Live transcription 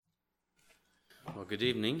Well, good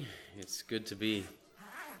evening. It's good to be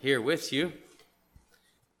here with you.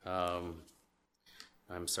 I'm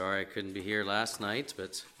sorry I couldn't be here last night,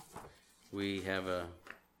 but we have a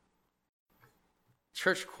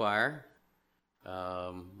church choir.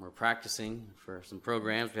 We're practicing for some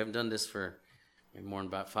programs. We haven't done this for more than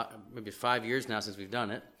about maybe 5 years now since we've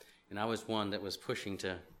done it, and I was one that was pushing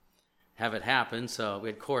to have it happen, so we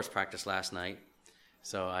had chorus practice last night,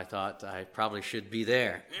 so I thought I probably should be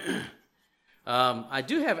there. I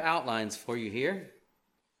do have outlines for you here.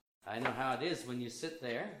 I know how it is when you sit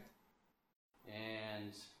there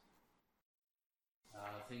and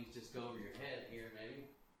things just go over your head here, maybe.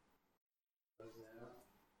 Close that up.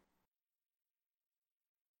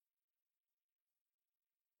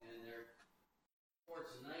 And they're for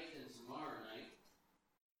tonight and tomorrow night.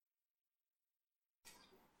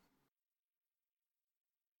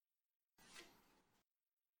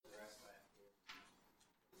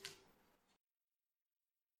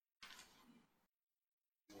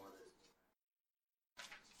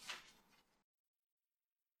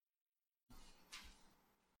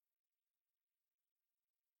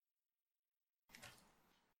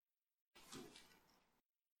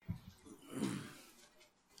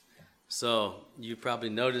 So you probably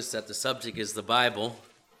noticed that the subject is the Bible.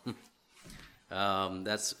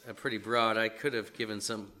 That's pretty broad. I could have given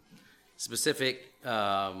some specific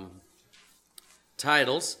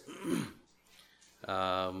titles,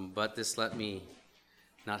 but this let me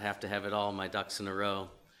not have to have it all my ducks in a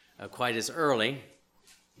row quite as early.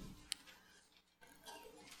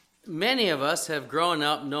 Many of us have grown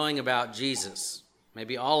up knowing about Jesus,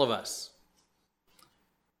 maybe all of us.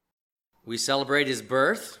 We celebrate his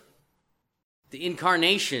birth, the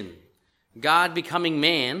incarnation, God becoming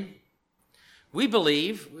man. We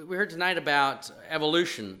heard tonight about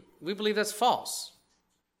evolution. We believe that's false.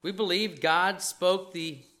 We believe God spoke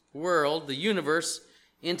the world, the universe,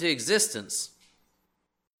 into existence,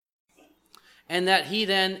 and that he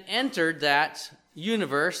then entered that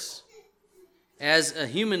universe as a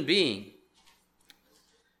human being.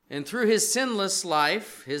 And through his sinless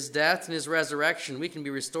life, his death, and his resurrection, we can be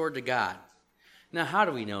restored to God. Now, how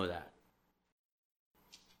do we know that?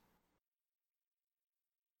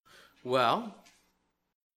 Well,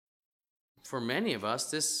 for many of us,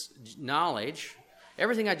 this knowledge,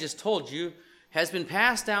 everything I just told you, has been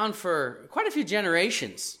passed down for quite a few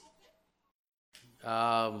generations.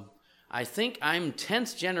 I think I'm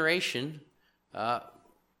 10th generation.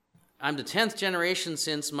 I'm the 10th generation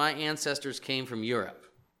since my ancestors came from Europe.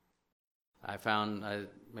 I found,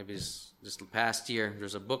 maybe just the past year,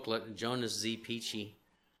 there's a booklet, Jonas Z. Peachy,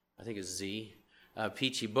 I think it's Z,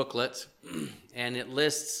 Peachy booklet, and it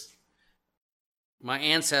lists my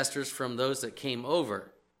ancestors from those that came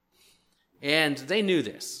over. And they knew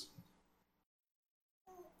this.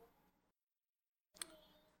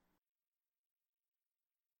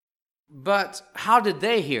 But how did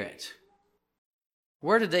they hear it?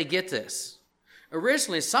 Where did they get this?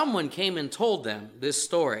 Originally, someone came and told them this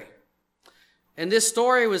story. And this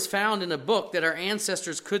story was found in a book that our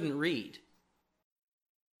ancestors couldn't read.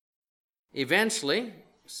 Eventually,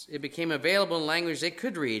 it became available in language they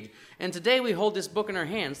could read. And today we hold this book in our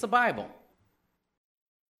hands, the Bible.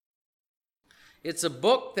 It's a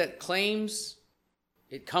book that claims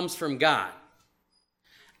it comes from God.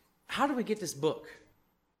 How do we get this book?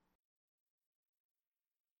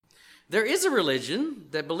 There is a religion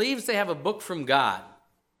that believes they have a book from God.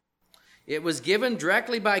 It was given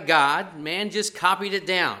directly by God. Man just copied it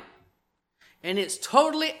down. And it's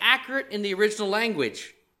totally accurate in the original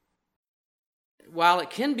language. While it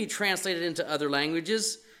can be translated into other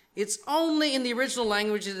languages, it's only in the original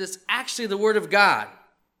language that it's actually the Word of God.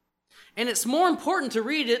 And it's more important to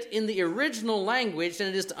read it in the original language than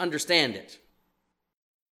it is to understand it.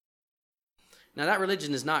 Now, that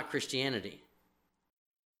religion is not Christianity.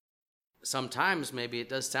 Sometimes maybe it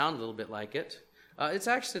does sound a little bit like it. It's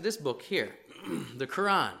actually this book here, the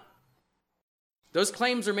Quran. Those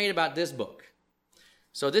claims are made about this book.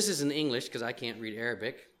 So this is in English because I can't read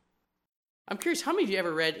Arabic. I'm curious, how many of you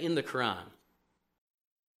ever read in the Quran?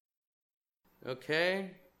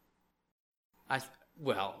 Okay. I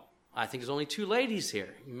think there's only 2 ladies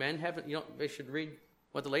here. Men haven't, they should read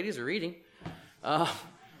what the ladies are reading.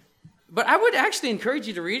 But I would actually encourage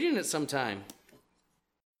you to read it sometime.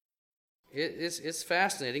 It's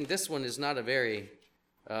fascinating. This one is not a very,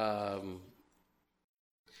 I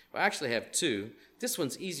actually have 2. This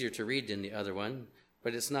one's easier to read than the other one,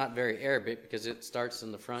 but it's not very Arabic because it starts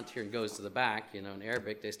in the front here and goes to the back. In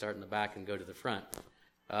Arabic, they start in the back and go to the front.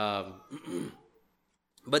 But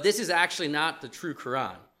this is actually not the true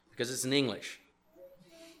Quran because it's in English.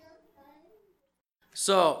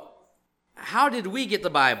 So, how did we get the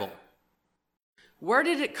Bible? Where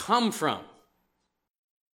did it come from?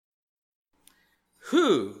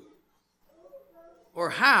 Who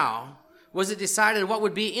or how was it decided what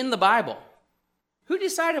would be in the Bible? Who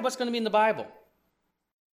decided what's going to be in the Bible?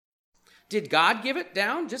 Did God give it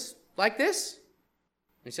down just like this?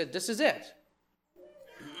 He said, this is it.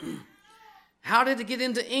 How did it get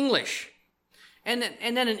into English? And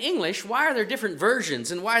then in English, why are there different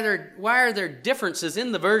versions? And why are there differences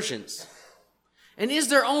in the versions? And is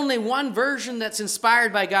there only one version that's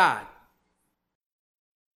inspired by God?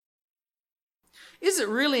 Is it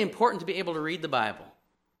really important to be able to read the Bible?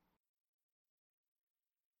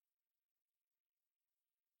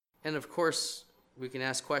 And of course, we can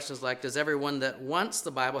ask questions like, does everyone that wants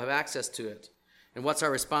the Bible have access to it? And what's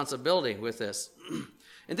our responsibility with this?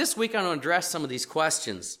 And this week I'm going to address some of these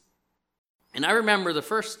questions. And I remember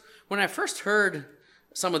when I first heard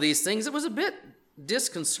some of these things, it was a bit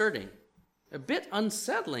disconcerting, a bit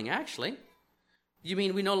unsettling, actually. You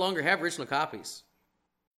mean we no longer have original copies?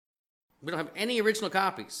 We don't have any original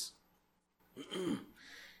copies.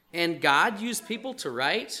 And God used people to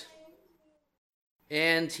write,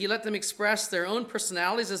 and he let them express their own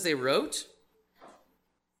personalities as they wrote.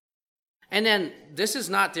 And then this is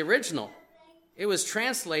not the original. It was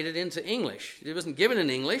translated into English. It wasn't given in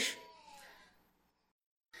English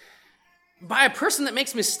by a person that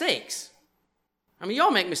makes mistakes. I mean,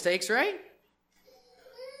 y'all make mistakes, right?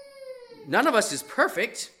 None of us is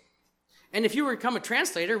perfect. And if you were to become a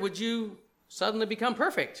translator, would you suddenly become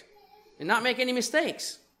perfect and not make any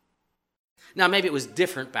mistakes? Now, maybe it was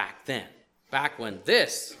different back then. Back when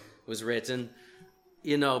this was written,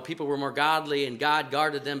 people were more godly and God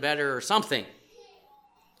guarded them better or something.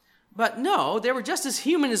 But no, they were just as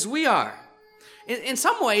human as we are. In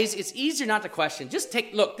some ways, it's easier not to question. Just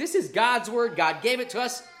look, this is God's word. God gave it to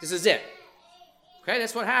us. This is it. Okay,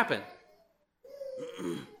 that's what happened.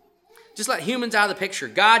 Just let humans out of the picture.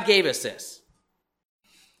 God gave us this.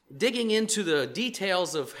 Digging into the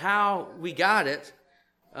details of how we got it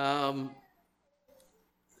can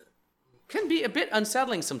be a bit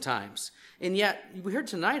unsettling sometimes. And yet, we heard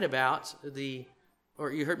tonight about you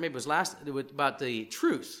heard maybe it was about the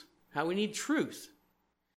truth, how we need truth.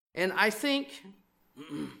 And I think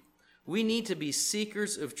we need to be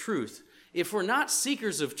seekers of truth. If we're not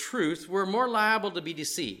seekers of truth, we're more liable to be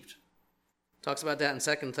deceived. Talks about that in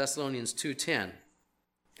 2 Thessalonians 2:10.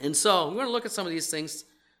 And so we're going to look at some of these things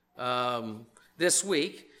this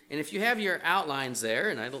week. And if you have your outlines there,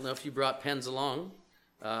 and I don't know if you brought pens along,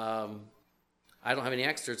 I don't have any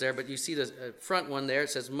extras there, but you see the front one there. It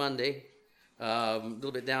says Monday. A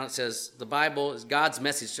little bit down it says the Bible is God's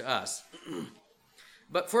message to us.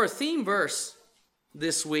 But for a theme verse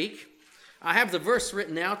this week, I have the verse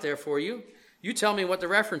written out there for you. You tell me what the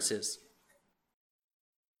reference is.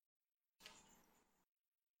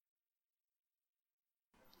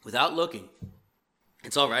 Without looking.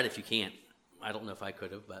 It's all right if you can't. I don't know if I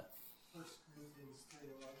could have, but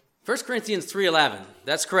 1 Corinthians 3:11.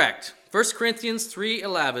 That's correct. 1 Corinthians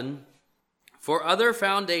 3:11. For other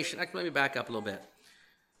foundation. Let me back up a little bit.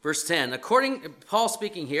 Verse 10. Paul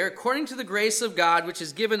speaking here, according to the grace of God which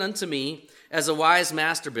is given unto me as a wise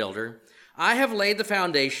master builder, I have laid the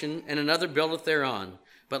foundation, and another buildeth thereon.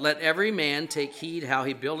 But let every man take heed how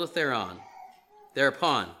he buildeth thereupon.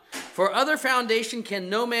 For other foundation can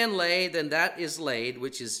no man lay than that is laid,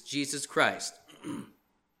 which is Jesus Christ.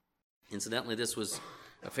 Incidentally, this was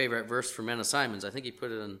a favorite verse for Menno Simons. I think he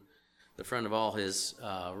put it on the front of all his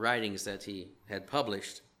writings that he had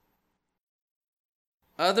published.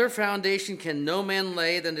 Other foundation can no man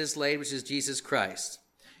lay than is laid, which is Jesus Christ.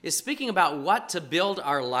 It's speaking about what to build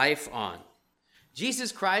our life on.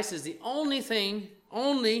 Jesus Christ is the only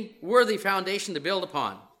worthy foundation to build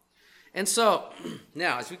upon. And so,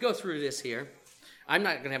 now, as we go through this here, I'm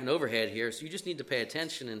not going to have an overhead here, so you just need to pay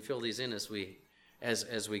attention and fill these in as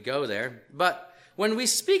we go there. But when we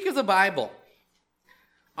speak of the Bible,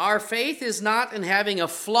 our faith is not in having a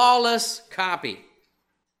flawless copy.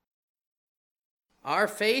 Our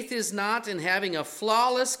faith is not in having a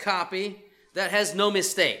flawless copy that has no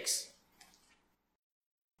mistakes.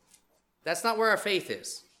 That's not where our faith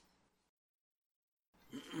is.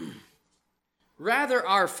 Rather,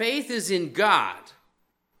 our faith is in God,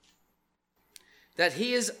 that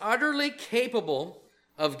he is utterly capable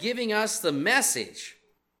of giving us the message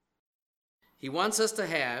he wants us to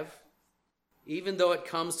have, even though it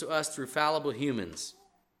comes to us through fallible humans.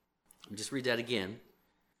 I'll just read that again.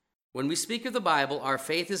 When we speak of the Bible, our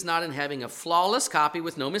faith is not in having a flawless copy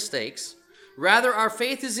with no mistakes. Rather, our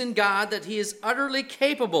faith is in God, that he is utterly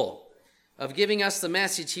capable of giving us the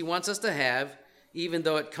message he wants us to have, even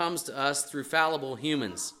though it comes to us through fallible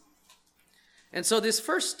humans. And so this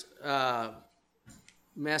first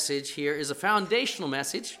message here is a foundational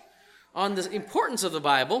message on the importance of the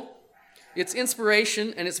Bible, its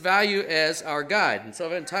inspiration, and its value as our guide. And so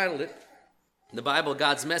I've entitled it, The Bible,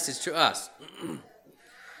 God's Message to Us.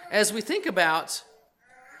 As we think about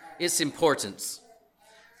its importance,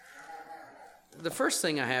 the first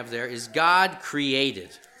thing I have there is God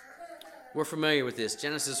created. We're familiar with this.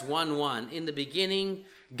 Genesis 1:1. In the beginning,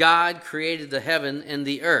 God created the heaven and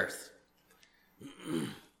the earth.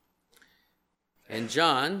 And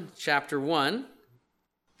John chapter 1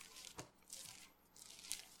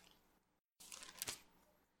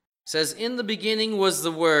 says, in the beginning was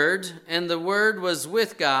the Word, and the Word was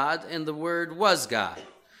with God, and the Word was God.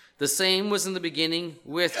 The same was in the beginning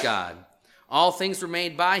with God. All things were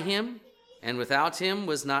made by him, and without him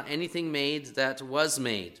was not anything made that was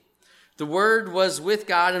made. The Word was with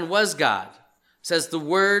God and was God. It says the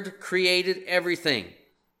Word created everything.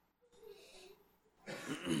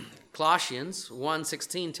 Colossians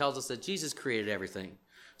 1:16 tells us that Jesus created everything.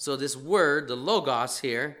 So this word, the Logos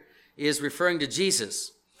here, is referring to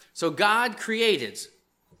Jesus. So God created.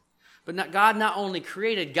 But God not only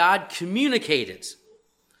created, God communicated.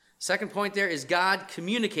 Second point there is God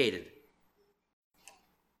communicated.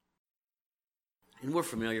 And we're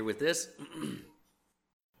familiar with this.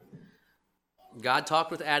 God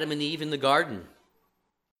talked with Adam and Eve in the garden.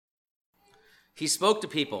 He spoke to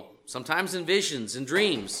people, sometimes in visions and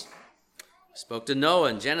dreams. He spoke to Noah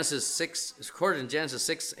in Genesis 6, it's recorded in Genesis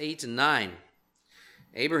 6, 8, and 9.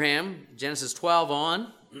 Abraham, Genesis 12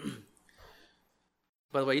 on.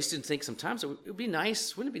 By the way, I used to think sometimes it would be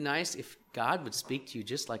nice, wouldn't it be nice if God would speak to you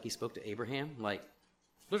just like he spoke to Abraham? Like,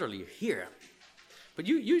 literally, you hear him. But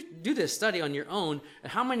you do this study on your own,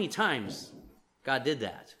 and how many times God did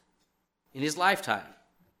that in his lifetime?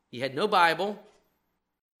 He had no Bible.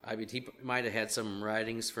 I mean, he might have had some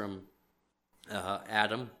writings from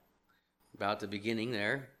Adam about the beginning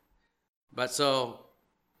there. But so,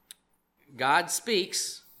 God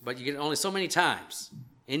speaks, but you get it only so many times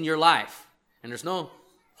in your life. And there's no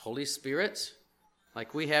Holy Spirit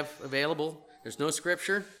like we have available. There's no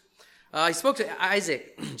scripture. He spoke to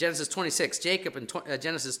Isaac, Genesis 26, Jacob in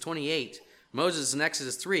Genesis 28, Moses in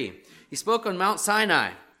Exodus 3. He spoke on Mount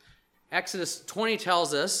Sinai. Exodus 20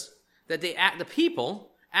 tells us that the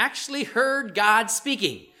people actually heard God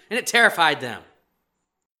speaking, and it terrified them.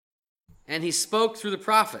 And he spoke through the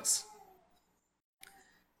prophets.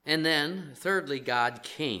 And then, thirdly, God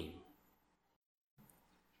came.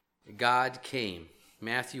 God came.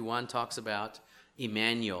 Matthew 1 talks about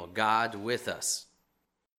Emmanuel, God with us.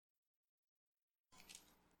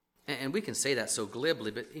 And we can say that so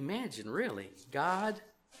glibly, but imagine really, God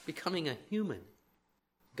becoming a human.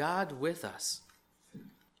 God with us.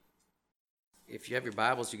 If you have your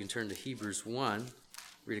Bibles, you can turn to Hebrews 1.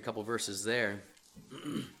 Read a couple verses there.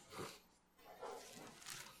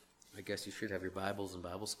 I guess you should have your Bibles in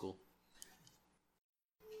Bible school.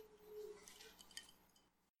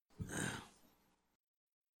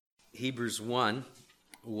 Hebrews 1,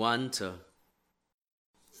 1 to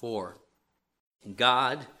 4.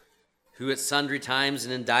 God, who at sundry times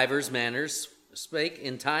and in divers manners spake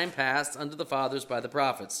in time past unto the fathers by the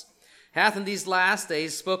prophets, hath in these last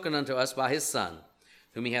days spoken unto us by his Son,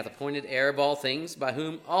 whom he hath appointed heir of all things, by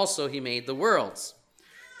whom also he made the worlds,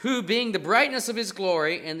 who, being the brightness of his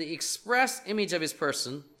glory and the express image of his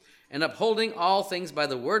person, and upholding all things by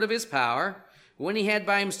the word of his power, when he had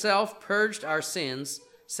by himself purged our sins,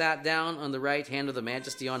 sat down on the right hand of the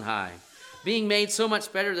Majesty on high, being made so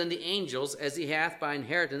much better than the angels, as he hath by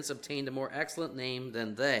inheritance obtained a more excellent name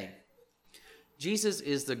than they. Jesus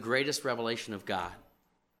is the greatest revelation of God.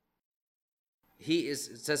 He is,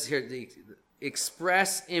 it says here, the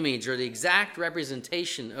express image or the exact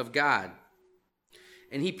representation of God.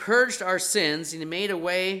 And he purged our sins and he made a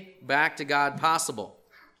way back to God possible.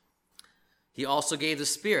 He also gave the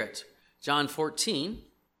Spirit. John 14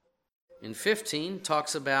 and 15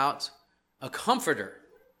 talks about a comforter,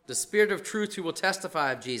 the Spirit of truth who will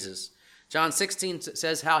testify of Jesus. John 16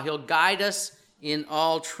 says how he'll guide us in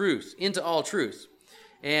all truth, into all truth.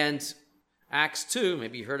 And Acts 2,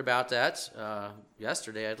 maybe you heard about that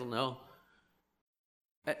yesterday, I don't know.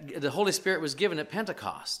 The Holy Spirit was given at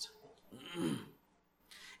Pentecost.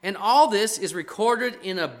 And all this is recorded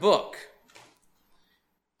in a book.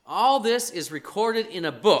 All this is recorded in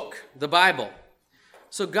a book, the Bible.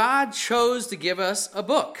 So God chose to give us a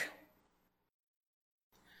book.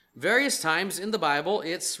 Various times in the Bible,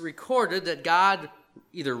 it's recorded that God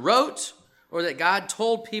either wrote or that God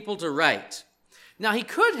told people to write. Now, he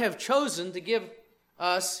could have chosen to give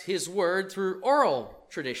us his word through oral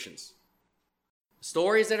traditions,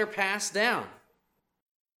 stories that are passed down.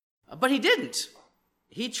 But he didn't.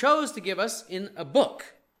 He chose to give us in a book.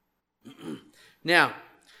 Now,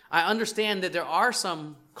 I understand that there are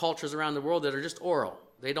some cultures around the world that are just oral.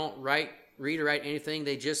 They don't read or write anything.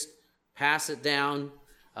 They just pass it down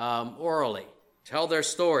orally, tell their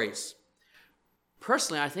stories.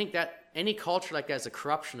 Personally, I think that any culture like that is a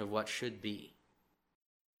corruption of what should be.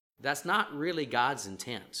 That's not really God's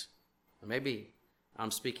intent. Maybe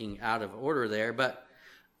I'm speaking out of order there, but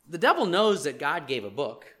the devil knows that God gave a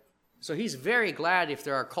book, so he's very glad if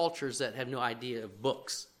there are cultures that have no idea of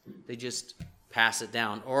books. They just pass it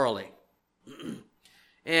down orally.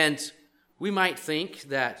 And we might think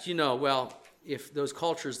that, well, if those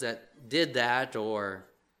cultures that did that or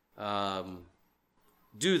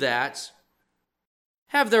do that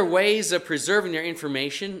have their ways of preserving their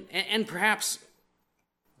information, and perhaps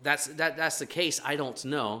that's the case, I don't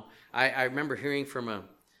know. I remember hearing from a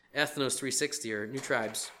Ethnos 360 or New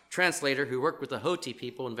Tribes translator who worked with the Hoti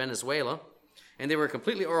people in Venezuela, and they were a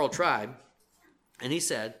completely oral tribe, and he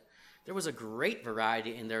said there was a great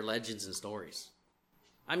variety in their legends and stories.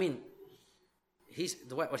 I mean,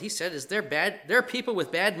 what he said is they're people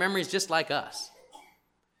with bad memories just like us.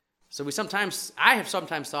 So I have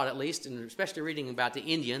sometimes thought, at least, and especially reading about the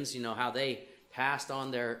Indians, how they passed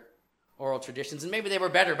on their oral traditions, and maybe they were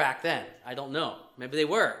better back then. I don't know. Maybe they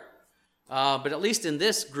were. But at least in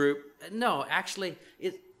this group, no, actually,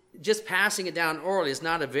 just passing it down orally is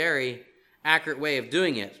not a very accurate way of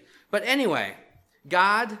doing it. But anyway,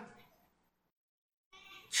 God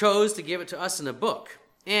chose to give it to us in a book.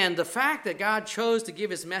 And the fact that God chose to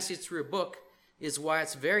give his message through a book is why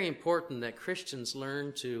it's very important that Christians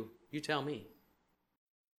learn to, you tell me,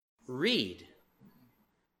 read.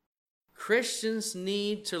 Christians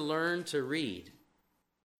need to learn to read.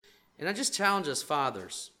 And I just challenge us,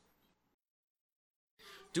 fathers.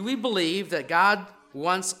 Do we believe that God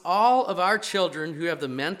wants all of our children who have the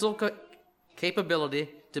mental capability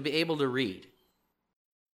to be able to read?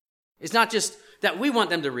 It's not just that we want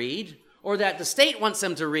them to read or that the state wants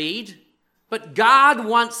them to read, but God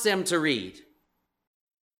wants them to read.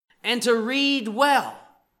 And to read well.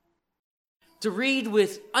 To read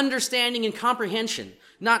with understanding and comprehension,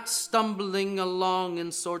 not stumbling along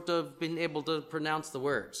and sort of being able to pronounce the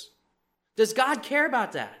words. Does God care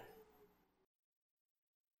about that?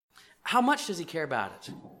 How much does he care about it?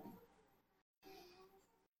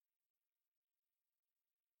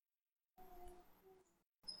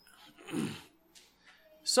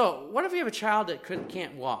 So, what if you have a child that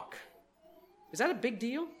can't walk? Is that a big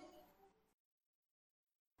deal?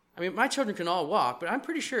 I mean, my children can all walk, but I'm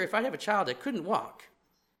pretty sure if I have a child that couldn't walk,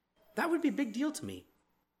 that would be a big deal to me.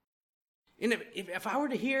 And if I were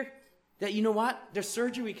to hear that, there's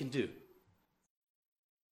surgery we can do,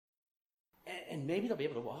 and maybe they'll be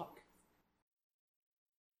able to walk.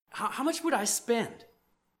 How much would I spend?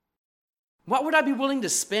 What would I be willing to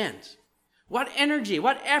spend? What energy,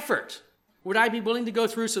 what effort would I be willing to go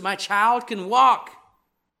through so my child can walk?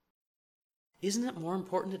 Isn't it more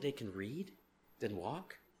important that they can read than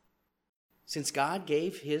walk? Since God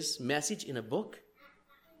gave his message in a book?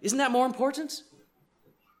 Isn't that more important?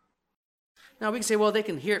 Now we can say, well, they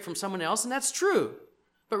can hear it from someone else, and that's true.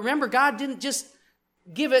 But remember, God didn't just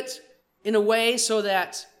give it in a way so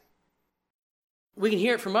that we can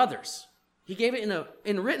hear it from others. He gave it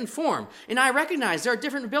in written form. And I recognize there are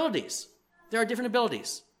different abilities. There are different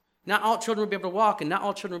abilities. Not all children will be able to walk, and not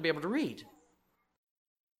all children will be able to read.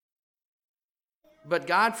 But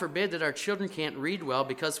God forbid that our children can't read well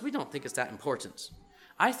because we don't think it's that important.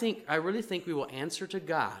 I really think we will answer to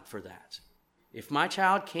God for that. If my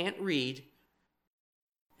child can't read,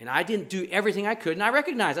 and I didn't do everything I could, and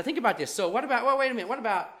I think about this. So what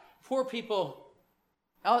about poor people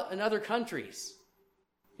in other countries?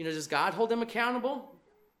 Does God hold them accountable?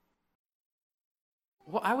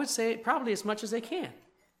 Well, I would say probably as much as they can.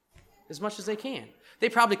 As much as they can. They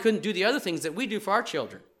probably couldn't do the other things that we do for our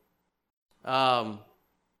children. And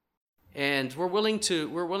we're willing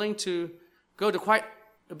to go to quite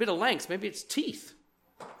a bit of lengths. Maybe it's teeth.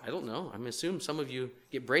 I don't know. I assume some of you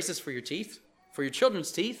get braces for your teeth, for your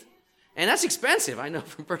children's teeth. And that's expensive, I know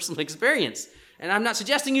from personal experience. And I'm not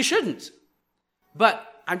suggesting you shouldn't. But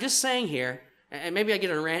I'm just saying here, and maybe I get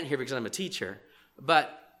on a rant here because I'm a teacher,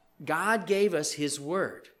 but God gave us his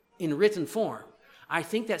word in written form. I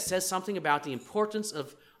think that says something about the importance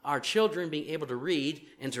of our children being able to read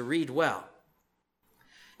and to read well.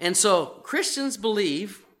 And so Christians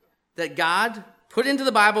believe that God put into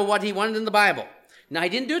the Bible what he wanted in the Bible. Now, he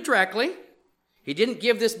didn't do it directly. He didn't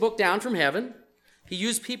give this book down from heaven. He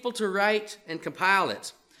used people to write and compile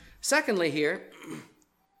it. Secondly here,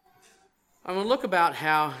 I'm going to look about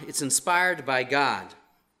how it's inspired by God.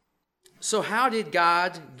 So how did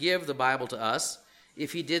God give the Bible to us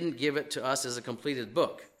if he didn't give it to us as a completed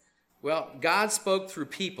book? Well, God spoke through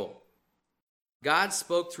people. God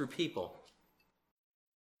spoke through people.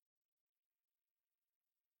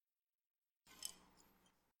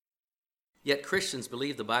 Yet Christians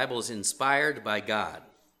believe the Bible is inspired by God.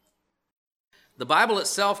 The Bible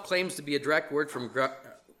itself claims to be a direct word from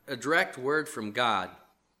God.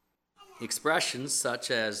 Expressions such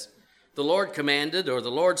as the Lord commanded or the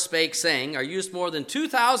Lord spake saying are used more than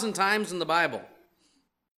 2,000 times in the Bible.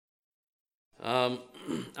 I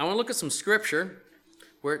want to look at some scripture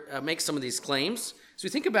where it makes some of these claims. So we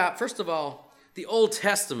think about, first of all, the Old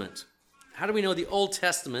Testament. How do we know the Old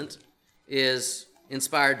Testament is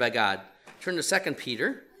inspired by God? Turn to 2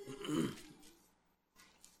 Peter.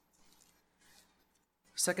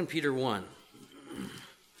 2 Peter 1.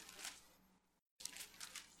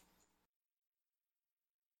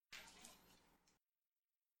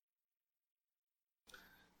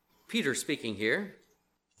 Peter speaking here.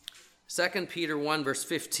 2 Peter 1, verse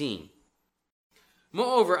 15.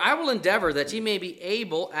 Moreover, I will endeavor that ye may be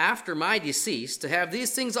able after my decease to have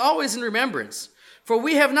these things always in remembrance. For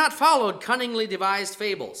we have not followed cunningly devised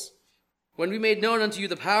fables, when we made known unto you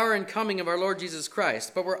the power and coming of our Lord Jesus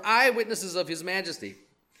Christ, but were eyewitnesses of his majesty.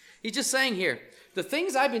 He's just saying here, the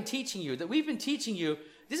things I've been teaching you, that we've been teaching you,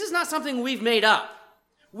 this is not something we've made up.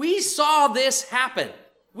 We saw this happen.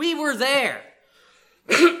 We were there.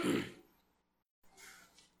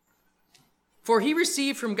 For he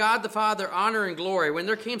received from God the Father honor and glory when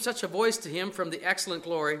there came such a voice to him from the excellent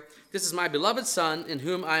glory, This is my beloved Son, in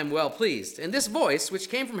whom I am well pleased. And this voice, which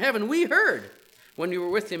came from heaven, we heard when we were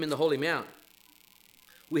with him in the holy mount.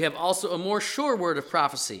 We have also a more sure word of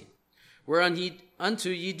prophecy, whereunto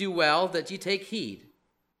ye do well that ye take heed,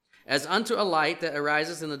 as unto a light that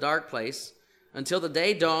arises in the dark place, until the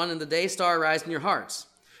day dawn and the day star arise in your hearts.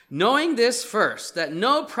 Knowing this first, that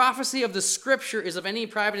no prophecy of the Scripture is of any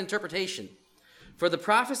private interpretation. For the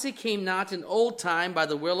prophecy came not in old time by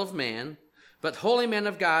the will of man, but holy men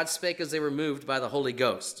of God spake as they were moved by the Holy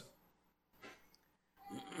Ghost.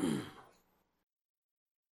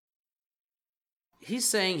 He's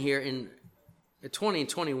saying here in 20 and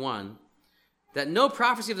 21 that no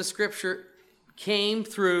prophecy of the Scripture came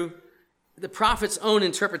through the prophet's own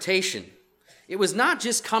interpretation. It was not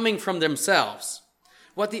just coming from themselves.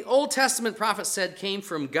 What the Old Testament prophet said came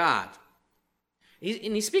from God.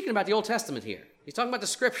 And he's speaking about the Old Testament here. He's talking about the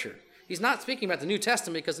Scripture. He's not speaking about the New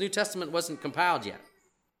Testament because the New Testament wasn't compiled yet.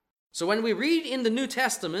 So when we read in the New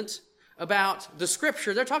Testament about the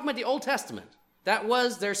Scripture, they're talking about the Old Testament. That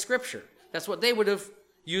was their Scripture. That's what they would have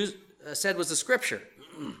said was the Scripture.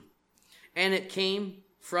 And it came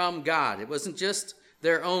from God. It wasn't just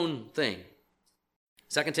their own thing.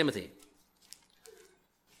 2 Timothy.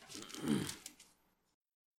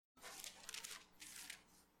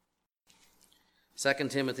 2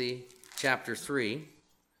 Timothy chapter 3,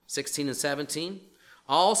 16 and 17.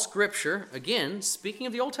 All Scripture, again, speaking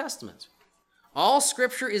of the Old Testament, all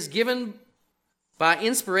Scripture is given by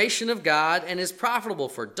inspiration of God and is profitable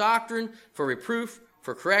for doctrine, for reproof,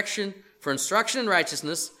 for correction, for instruction in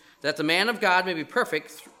righteousness, that the man of God may be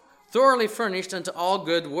perfect, thoroughly furnished unto all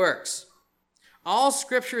good works. All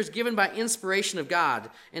Scripture is given by inspiration of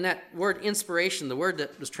God. And that word inspiration, the word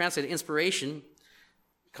that was translated inspiration,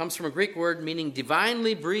 comes from a Greek word meaning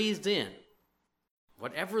divinely breathed in.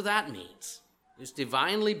 Whatever that means. It's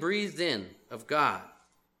divinely breathed in of God.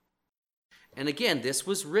 And again, this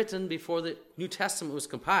was written before the New Testament was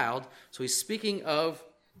compiled, so he's speaking of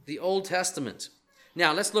the Old Testament.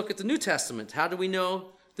 Now, let's look at the New Testament. How do we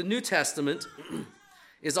know the New Testament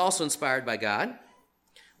is also inspired by God?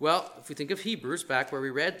 Well, if we think of Hebrews, back where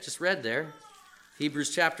we just read there,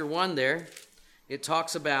 Hebrews chapter 1 there, it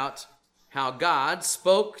talks about how God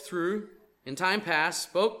spoke in time past,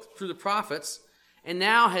 spoke through the prophets, and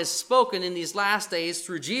now has spoken in these last days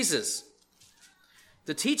through Jesus.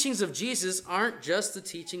 The teachings of Jesus aren't just the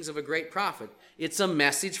teachings of a great prophet. It's a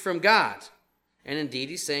message from God. And indeed,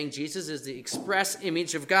 he's saying Jesus is the express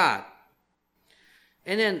image of God.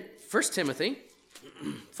 And then 1 Timothy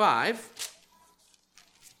 5,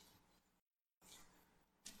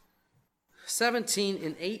 17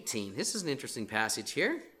 and 18. This is an interesting passage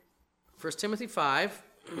here. 1 Timothy 5,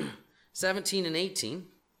 17 and 18.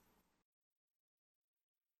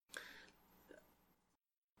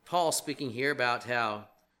 Paul speaking here about how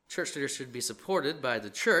church leaders should be supported by the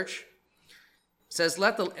church, says,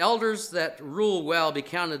 Let the elders that rule well be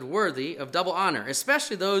counted worthy of double honor,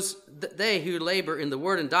 especially they who labor in the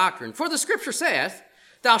word and doctrine. For the Scripture saith,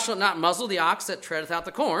 Thou shalt not muzzle the ox that treadeth out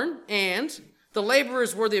the corn, and the laborer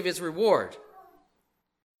is worthy of his reward.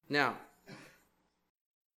 Now,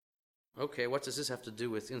 Okay, what does this have to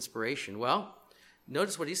do with inspiration? Well,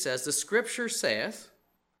 notice what he says. The scripture saith,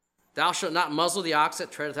 thou shalt not muzzle the ox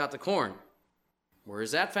that treadeth out the corn. Where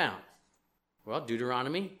is that found? Well,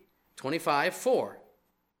 Deuteronomy 25:4.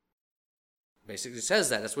 Basically says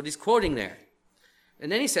that. That's what he's quoting there.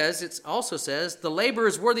 And then he says, it also says, the laborer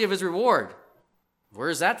is worthy of his reward. Where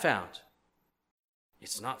is that found?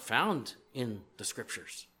 It's not found in the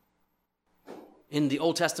scriptures, in the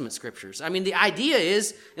Old Testament scriptures. I mean, the idea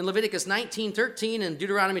is in Leviticus 19:13 and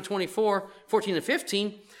Deuteronomy 24:14 and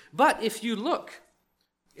 15. But if you look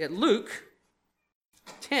at Luke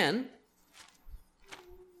 10,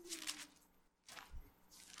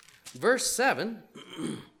 verse 7,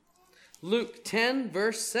 Luke 10,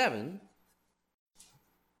 verse 7,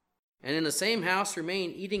 and in the same house remain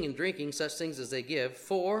eating and drinking such things as they give,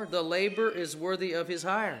 for the labor is worthy of his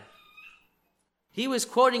hire. He was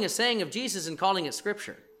quoting a saying of Jesus and calling it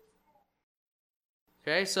scripture.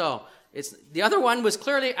 Okay, so the other one was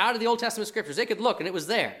clearly out of the Old Testament scriptures. They could look and it was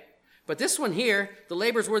there. But this one here, the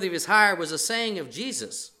labor is worthy of his hire, was a saying of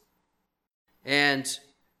Jesus. And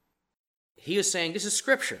he was saying this is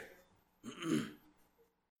scripture.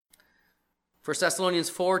 1 Thessalonians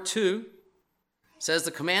 4:2 says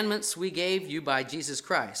the commandments we gave you by Jesus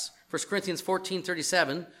Christ. 1 Corinthians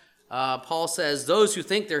 14:37, Paul says those who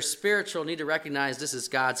think they're spiritual need to recognize this is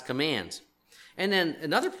God's command. And then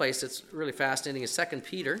another place that's really fascinating is 2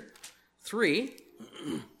 Peter 3.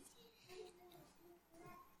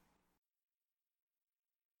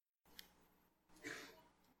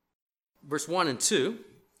 Verse 1 and 2,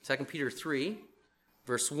 2 Peter 3,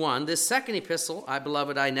 verse 1, this second epistle,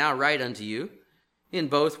 beloved, I now write unto you, in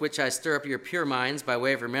both which I stir up your pure minds by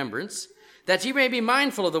way of remembrance, that ye may be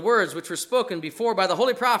mindful of the words which were spoken before by the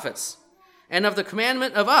holy prophets, and of the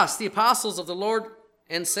commandment of us, the apostles of the Lord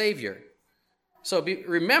and Savior. So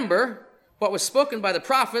remember what was spoken by the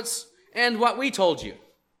prophets and what we told you.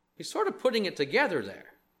 He's sort of putting it together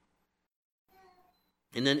there.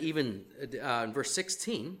 And then even in verse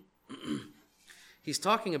 16, he's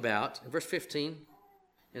talking about, in verse 15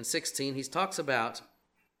 and 16, he talks about,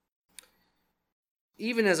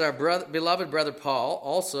 even as our beloved brother Paul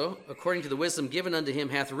also, according to the wisdom given unto him,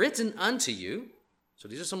 hath written unto you. So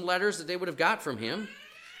these are some letters that they would have got from him.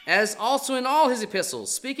 As also in all his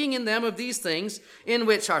epistles, speaking in them of these things, in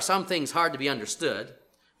which are some things hard to be understood,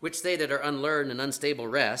 which they that are unlearned and unstable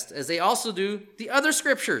wrest, as they also do the other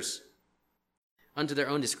scriptures, unto their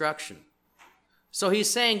own destruction. So he's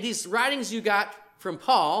saying these writings you got from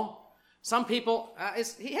Paul, some people,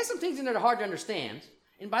 he has some things in there that are hard to understand.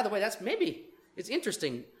 And by the way, it's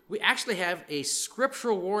interesting. We actually have a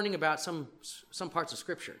scriptural warning about some parts of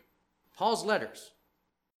Scripture. Paul's letters.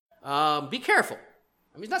 Be careful.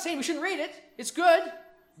 I mean, he's not saying we shouldn't read it. It's good,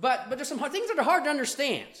 but there's some things that are hard to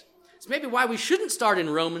understand. It's maybe why we shouldn't start in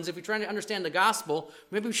Romans if we're trying to understand the gospel.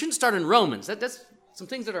 Maybe we shouldn't start in Romans. That's some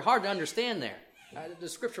things that are hard to understand there. The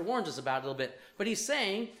Scripture warns us about it a little bit. But he's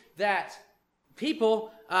saying that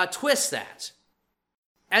people twist that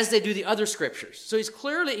as they do the other scriptures. So he's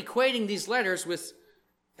clearly equating these letters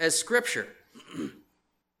as scripture.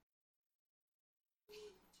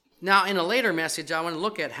 Now, in a later message, I want to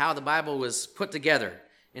look at how the Bible was put together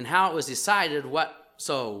and how it was decided what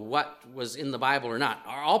was in the Bible or not.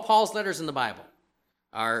 Are all Paul's letters in the Bible?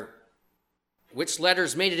 Which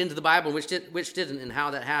letters made it into the Bible and which didn't, and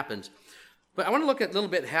how that happened. But I want to look at a little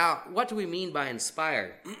bit what do we mean by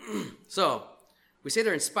inspired? So, we say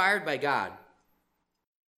they're inspired by God.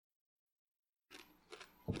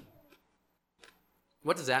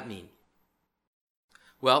 What does that mean?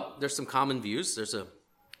 Well, there's some common views. There's a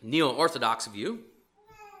neo-Orthodox view.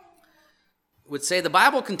 Would say the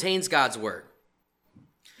Bible contains God's word.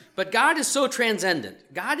 But God is so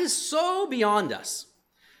transcendent. God is so beyond us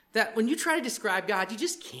that when you try to describe God, you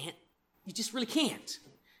just can't. You just really can't.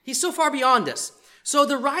 He's so far beyond us. So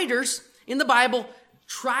the writers in the Bible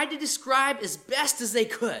tried to describe as best as they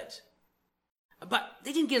could. But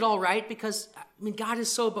they didn't get it all right because, God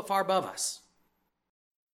is so far above us.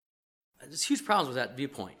 There's huge problems with that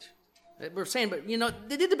viewpoint. We're saying,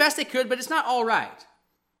 they did the best they could, but it's not all right.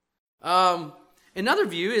 Another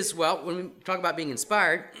view is, when we talk about being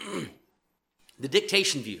inspired, the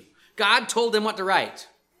dictation view. God told them what to write.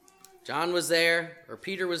 John was there, or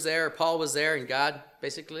Peter was there, or Paul was there, and God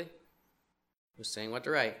basically was saying what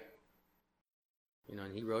to write.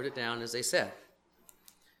 And he wrote it down as they said.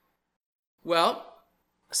 Well,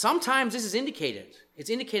 sometimes this is indicated. It's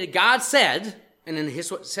indicated God said, and then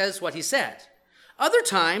says what he said. Other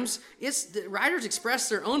times, the writers express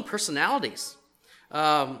their own personalities.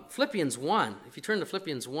 Philippians 1, if you turn to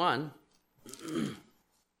Philippians 1,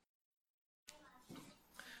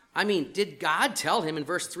 I mean, did God tell him in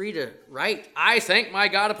verse 3 to write, I thank my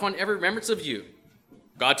God upon every remembrance of you?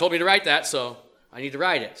 God told me to write that, so I need to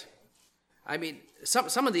write it. I mean,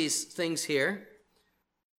 some of these things here,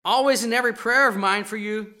 always in every prayer of mine for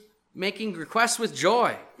you, making requests with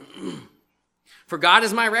joy. For God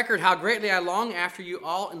is my record, how greatly I long after you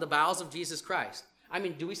all in the bowels of Jesus Christ. I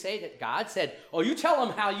mean, do we say that God said, oh, you tell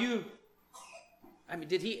him how you... I mean,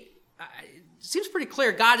 did he... It seems pretty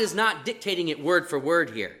clear God is not dictating it word for word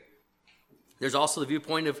here. There's also the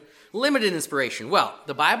viewpoint of limited inspiration. Well,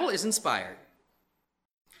 the Bible is inspired.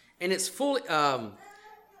 And it's fully...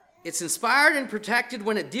 it's inspired and protected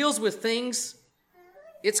when it deals with things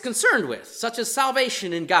it's concerned with, such as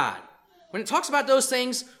salvation in God. When it talks about those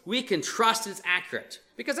things, we can trust it's accurate,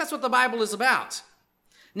 because that's what the Bible is about.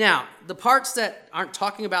 Now, the parts that aren't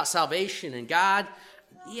talking about salvation and God,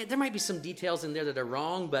 yeah, there might be some details in there that are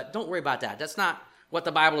wrong, but don't worry about that. That's not what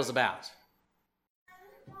the Bible is about.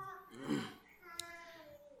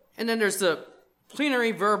 And then there's the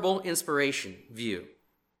plenary verbal inspiration view.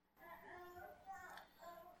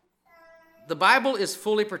 The Bible is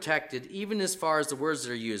fully protected, even as far as the words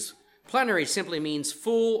that are used. Plenary simply means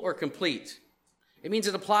full or complete. It means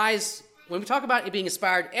it applies, when we talk about it being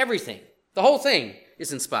inspired, everything, the whole thing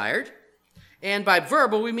is inspired. And by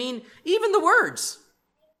verbal, we mean even the words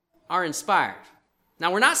are inspired.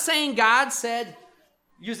 Now, we're not saying God said,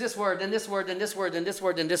 use this word, then this word, then this word, then this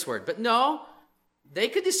word, then this word. But no, they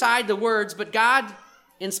could decide the words, but God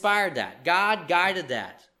inspired that. God guided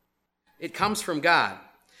that. It comes from God.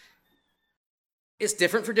 It's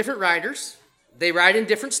different for different writers. They write in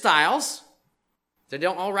different styles. They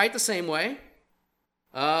don't all write the same way.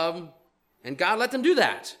 And God let them do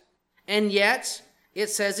that. And yet, it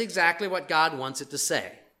says exactly what God wants it to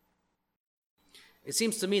say. It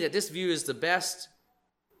seems to me that this view is the best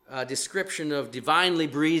description of divinely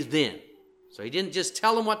breathed in. So he didn't just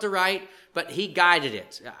tell them what to write, but he guided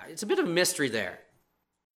it. It's a bit of a mystery there.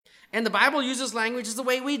 And the Bible uses language the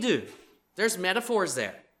way we do. There's metaphors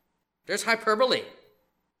there. There's hyperbole.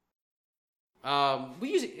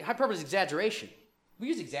 Hyperbole is exaggeration. We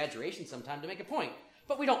use exaggeration sometimes to make a point.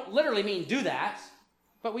 But we don't literally mean do that.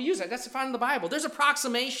 But we use that. That's found in the Bible. There's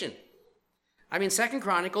approximation. I mean, 2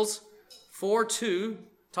 Chronicles 4:2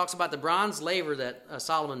 talks about the bronze laver that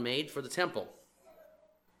Solomon made for the temple.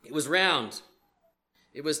 It was round.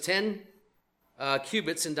 It was 10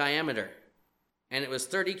 cubits in diameter. And it was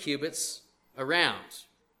 30 cubits around.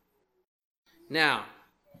 Now,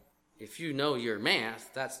 if you know your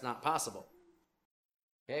math, that's not possible.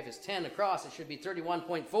 Okay, if it's 10 across, it should be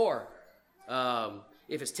 31.4.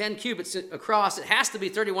 If it's 10 cubits across, it has to be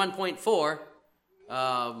 31.4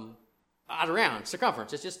 out around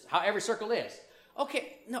circumference. It's just how every circle is.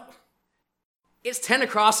 Okay, no. It's 10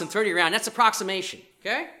 across and 30 around. That's approximation,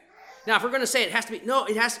 okay? Now, if we're going to say it has to be, no,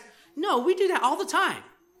 we do that all the time.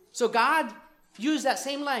 So God used that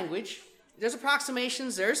same language. There's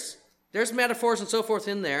approximations, there's metaphors and so forth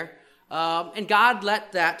in there. And God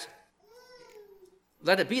let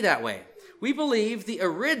it be that way. We believe the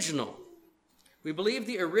original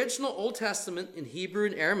Old Testament in Hebrew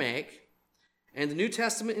and Aramaic and the New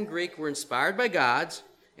Testament in Greek were inspired by God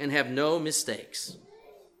and have no mistakes.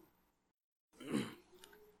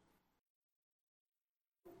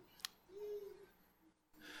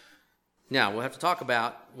 Now, we'll talk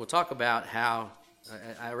about how,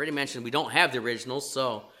 I already mentioned we don't have the originals,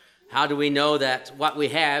 so how do we know that what we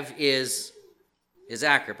have is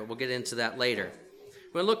accurate? But we'll get into that later.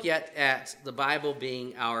 We'll look yet at the Bible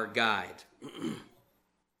being our guide.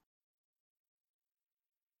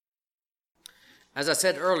 As I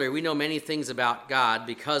said earlier, we know many things about God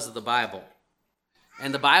because of the Bible.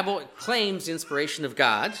 And the Bible claims the inspiration of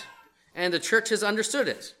God, and the church has understood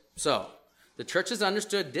it. So, the church has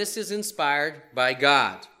understood this is inspired by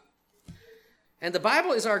God. And the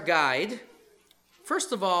Bible is our guide,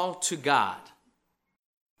 first of all, to God.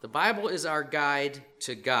 The Bible is our guide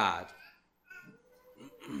to God.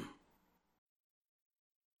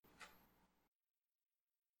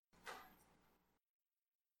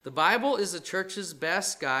 The Bible is the church's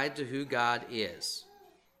best guide to who God is.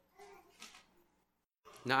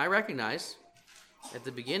 Now, I recognize at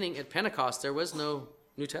the beginning, at Pentecost, there was no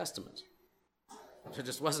New Testament. There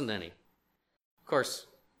just wasn't any. Of course,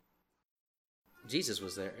 Jesus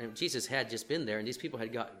was there, and Jesus had just been there, and these people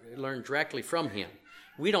had learned directly from him.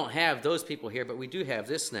 We don't have those people here, but we do have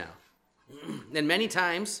this now. And many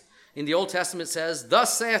times in the Old Testament it says,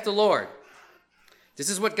 "Thus saith the Lord." This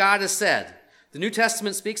is what God has said. The New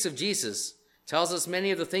Testament speaks of Jesus, tells us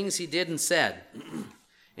many of the things he did and said.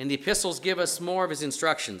 And the epistles give us more of his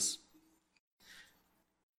instructions.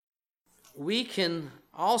 We can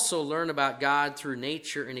also learn about God through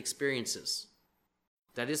nature and experiences.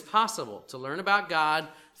 That is possible, to learn about God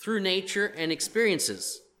through nature and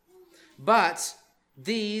experiences. But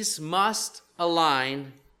these must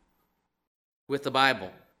align with the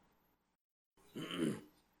Bible.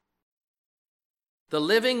 The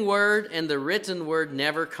living word and the written word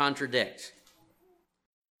never contradict.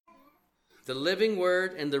 The living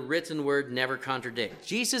word and the written word never contradict.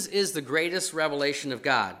 Jesus is the greatest revelation of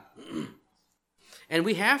God. And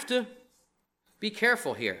we have to be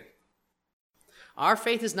careful here. Our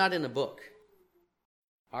faith is not in a book.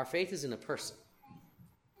 Our faith is in a person.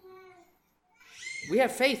 We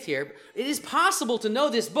have faith here. It is possible to know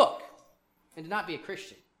this book and to not be a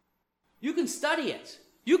Christian. You can study it.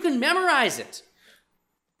 You can memorize it.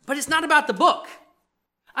 But it's not about the book.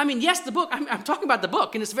 I mean, yes, the book, I'm talking about the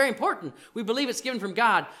book, and it's very important. We believe it's given from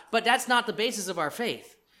God, but that's not the basis of our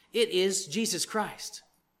faith. It is Jesus Christ,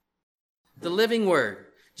 the living word.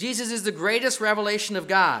 Jesus is the greatest revelation of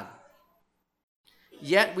God.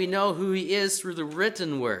 Yet we know who he is through the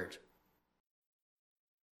written word.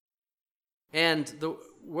 And the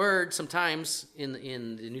word sometimes in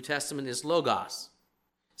the New Testament is logos.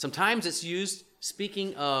 Sometimes it's used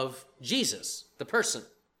speaking of Jesus, the person.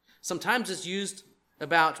 Sometimes it's used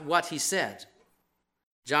about what he said.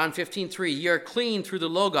 John 15:3, ye are clean through the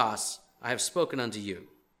logos I have spoken unto you.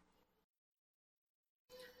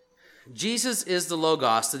 Jesus is the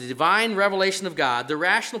logos, the divine revelation of God, the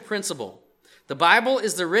rational principle. The Bible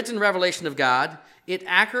is the written revelation of God. It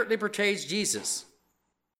accurately portrays Jesus.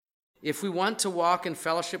 If we want to walk in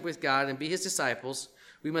fellowship with God and be his disciples,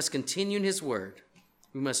 we must continue in his word.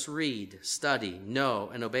 We must read, study, know,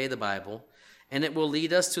 and obey the Bible, and it will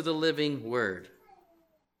lead us to the living word.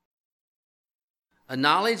 A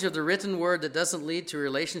knowledge of the written word that doesn't lead to a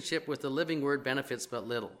relationship with the living word benefits but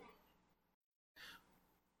little.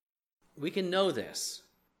 We can know this.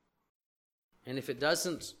 And if it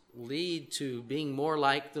doesn't lead to being more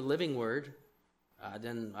like the living word,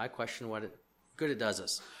 then I question what good it does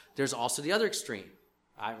us. There's also the other extreme.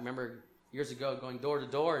 I remember years ago going door to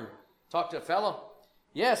door and talked to a fellow.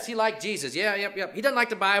 Yes, he liked Jesus. Yep. He doesn't like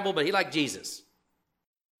the Bible, but he liked Jesus.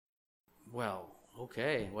 Well,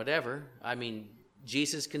 okay, whatever. I mean,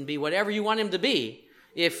 Jesus can be whatever you want him to be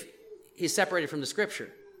if he's separated from the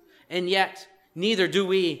Scripture. And yet, neither do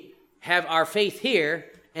we have our faith here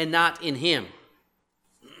and not in him.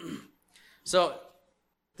 So,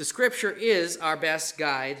 the Scripture is our best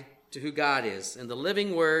guide to who God is, and the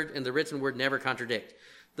living word and the written word never contradict.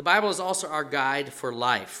 The Bible is also our guide for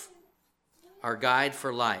life. Our guide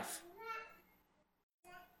for life.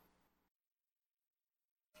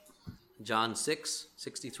 John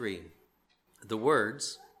 6:63. The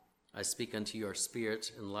words I speak unto you are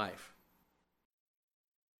spirit and life.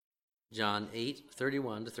 John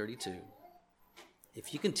 8:31-32.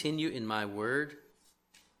 If you continue in my word,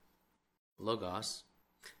 logos,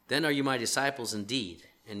 then are you my disciples indeed,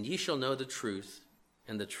 and ye shall know the truth,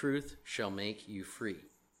 and the truth shall make you free.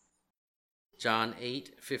 John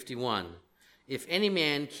 8:51. If any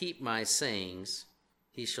man keep my sayings,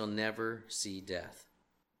 he shall never see death.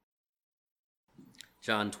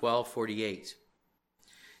 John 12:48.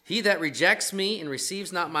 He that rejects me and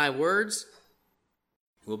receives not my words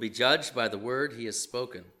will be judged by the word he has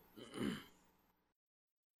spoken.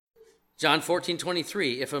 John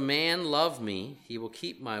 14:23. If a man love me, he will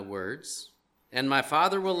keep my words, and my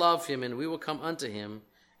Father will love him, and we will come unto him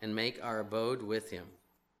and make our abode with him.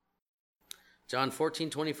 John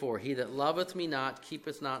 14:24. He that loveth me not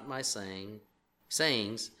keepeth not my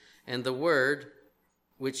sayings, and the word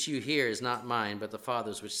which you hear is not mine, but the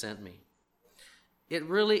Father's which sent me. It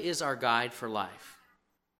really is our guide for life.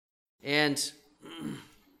 And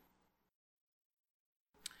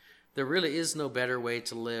there really is no better way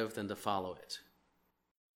to live than to follow it.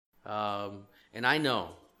 And I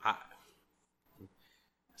know,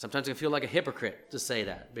 sometimes I feel like a hypocrite to say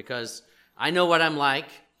that, because I know what I'm like.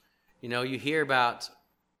 You know, you hear about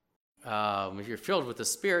if you're filled with the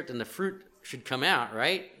Spirit, then the fruit should come out,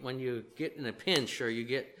 right? When you get in a pinch, or you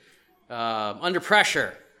get under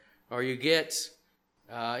pressure, or you get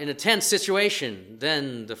in a tense situation,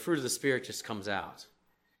 then the fruit of the Spirit just comes out.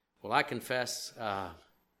 Well, I confess,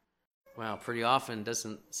 pretty often it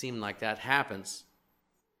doesn't seem like that happens.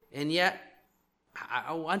 And yet,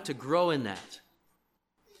 I want to grow in that.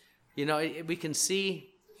 You know, we can see,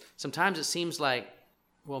 sometimes it seems like,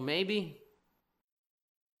 well, maybe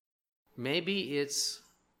it's,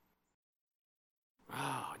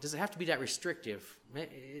 does it have to be that restrictive?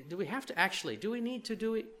 Do we have to actually? Do we need to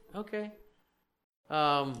do it? Okay.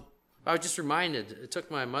 I was just reminded, it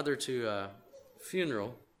took my mother to a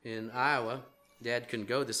funeral in Iowa. Dad couldn't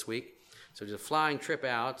go this week. So we did a flying trip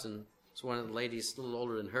out, and it's one of the ladies a little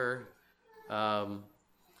older than her. And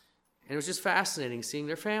it was just fascinating seeing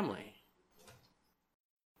their family.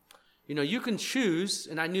 You know, you can choose,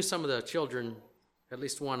 and I knew some of the children, at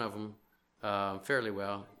least one of them, fairly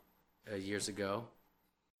well years ago.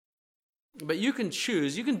 But you can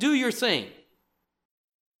choose, you can do your thing.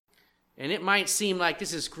 And it might seem like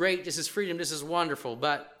this is great, this is freedom, this is wonderful,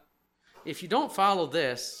 but if you don't follow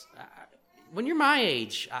this, when you're my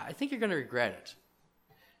age, I think you're going to regret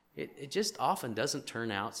it. It just often doesn't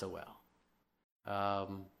turn out so well.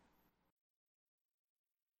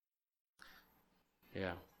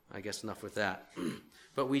 Yeah, I guess enough with that.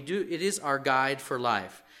 But it is our guide for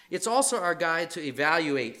life. It's also our guide to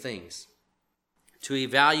evaluate things. To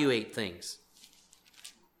evaluate things.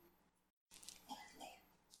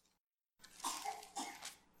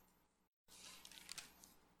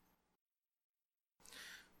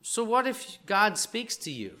 So what if God speaks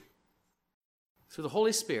to you? Through the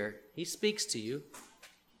Holy Spirit, He speaks to you.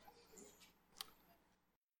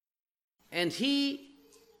 And He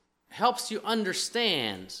helps you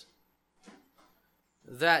understand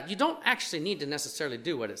that you don't actually need to necessarily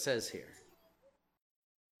do what it says here.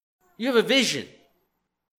 You have a vision.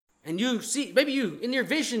 And you see, maybe in your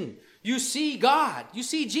vision, you see God. You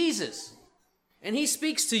see Jesus. And He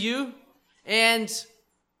speaks to you. And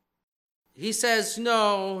He says,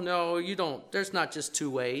 no, you don't. There's not just two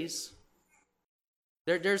ways.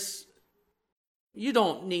 You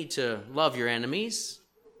don't need to love your enemies.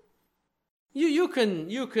 You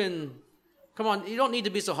can, come on, you don't need to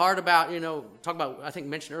be so hard about, talk about, I think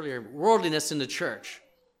mentioned earlier, worldliness in the church.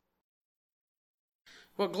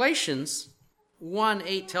 Well, Galatians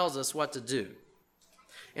 1:8 tells us what to do.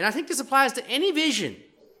 And I think this applies to any vision.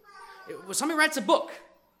 Somebody writes a book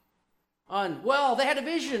on, well, they had a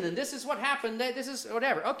vision and this is what happened, this is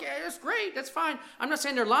whatever. Okay, that's great, that's fine. I'm not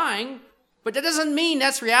saying they're lying, but that doesn't mean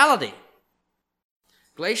that's reality.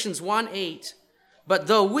 Galatians 1:8, but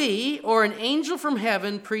though we or an angel from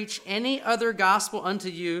heaven preach any other gospel unto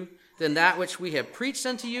you than that which we have preached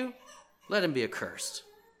unto you, let him be accursed.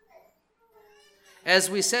 As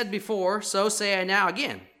we said before, so say I now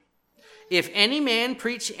again. If any man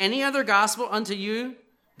preach any other gospel unto you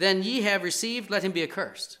than ye have received, let him be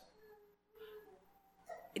accursed.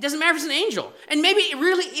 It doesn't matter if it's an angel. And maybe it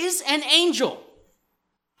really is an angel.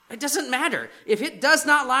 It doesn't matter. If it does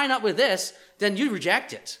not line up with this, then you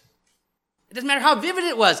reject it. It doesn't matter how vivid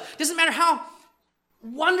it was. It doesn't matter how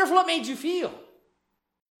wonderful it made you feel.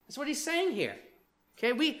 That's what he's saying here.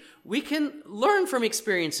 Okay, we can learn from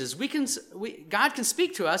experiences. God can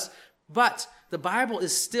speak to us, but the Bible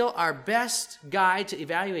is still our best guide to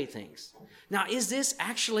evaluate things. Now, is this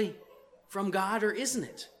actually from God or isn't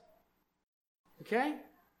it? Okay?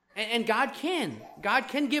 And God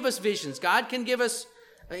can give us visions. God can give us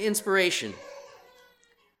inspiration.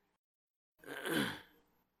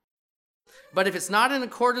 But if it's not in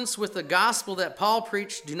accordance with the gospel that Paul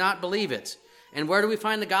preached, do not believe it. And where do we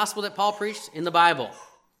find the gospel that Paul preached? In the Bible.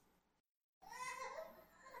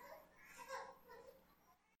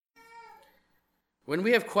 When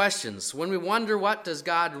we have questions, when we wonder what does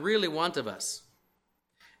God really want of us,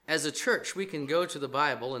 as a church, we can go to the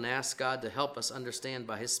Bible and ask God to help us understand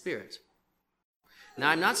by His Spirit. Now,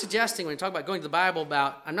 I'm not suggesting, when we talk about going to the Bible,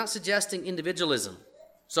 I'm not suggesting individualism.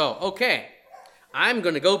 So, okay, I'm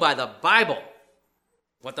going to go by the Bible.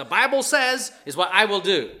 What the Bible says is what I will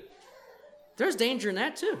do. There's danger in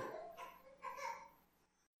that too.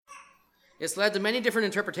 It's led to many different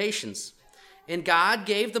interpretations. And God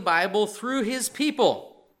gave the Bible through His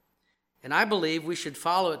people. And I believe we should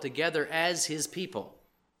follow it together as His people.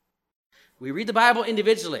 We read the Bible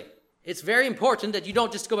individually. It's very important that you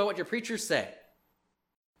don't just go by what your preachers say.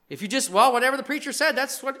 If you just, whatever the preacher said,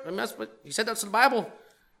 that's what he said, that's what the Bible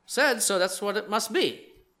said, so that's what it must be.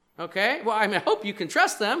 Okay? Well, I hope you can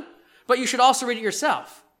trust them, but you should also read it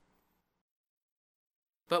yourself.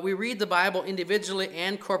 But we read the Bible individually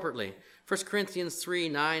and corporately. 1 Corinthians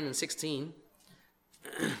 3:9 and 16.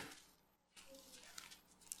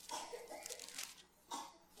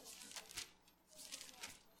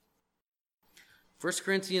 1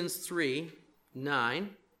 Corinthians 3:9.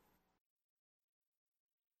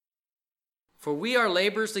 For we are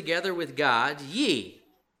laborers together with God, ye.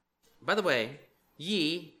 By the way,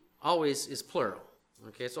 ye always is plural.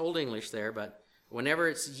 Okay, it's Old English there, but whenever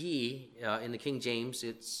it's ye in the King James,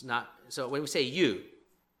 it's not. So when we say you,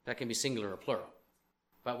 that can be singular or plural.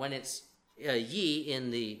 But when it's ye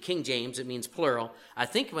in the King James, it means plural. I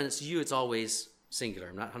think when it's you, it's always singular.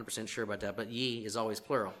 I'm not 100% sure about that, but ye is always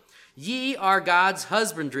plural. Ye are God's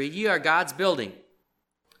husbandry, ye are God's building.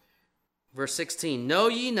 Verse 16, know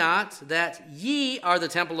ye not that ye are the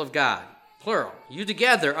temple of God, plural. You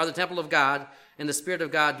together are the temple of God, and the Spirit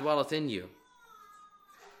of God dwelleth in you.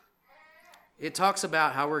 It talks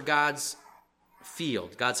about how we're God's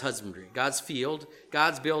field, God's husbandry, God's field,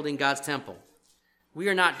 God's building, God's temple. We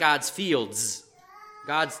are not God's fields,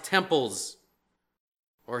 God's temples,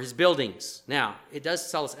 or his buildings. Now, it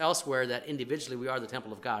does tell us elsewhere that individually we are the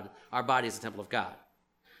temple of God. Our body is the temple of God.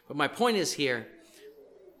 But my point is here,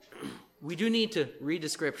 we do need to read the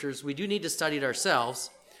scriptures. We do need to study it ourselves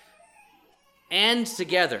and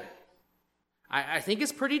together. I think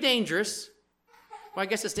it's pretty dangerous. Well, I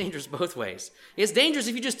guess it's dangerous both ways. It's dangerous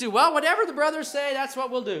if you just do, well, whatever the brothers say, that's what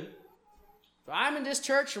we'll do. So I'm in this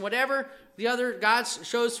church, and whatever the other God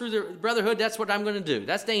shows through the brotherhood, that's what I'm going to do.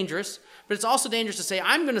 That's dangerous. But it's also dangerous to say,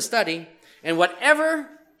 I'm going to study, and whatever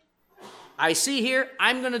I see here,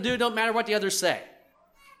 I'm going to do, don't matter what the others say.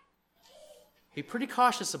 Be pretty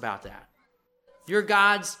cautious about that. You're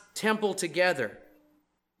God's temple together.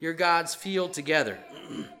 You're God's field together.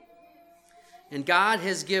 And God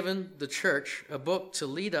has given the church a book to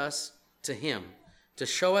lead us to him, to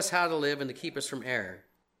show us how to live and to keep us from error.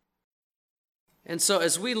 And so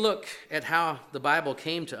as we look at how the Bible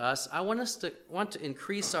came to us, I want to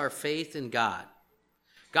increase our faith in God.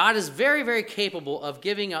 God is very, very capable of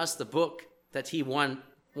giving us the book that he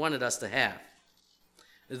wanted us to have.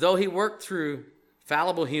 Though he worked through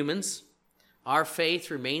fallible humans, our faith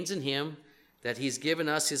remains in him, that he's given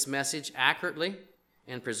us his message accurately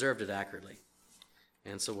and preserved it accurately.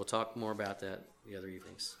 And so we'll talk more about that the other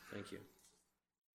evenings. Thank you.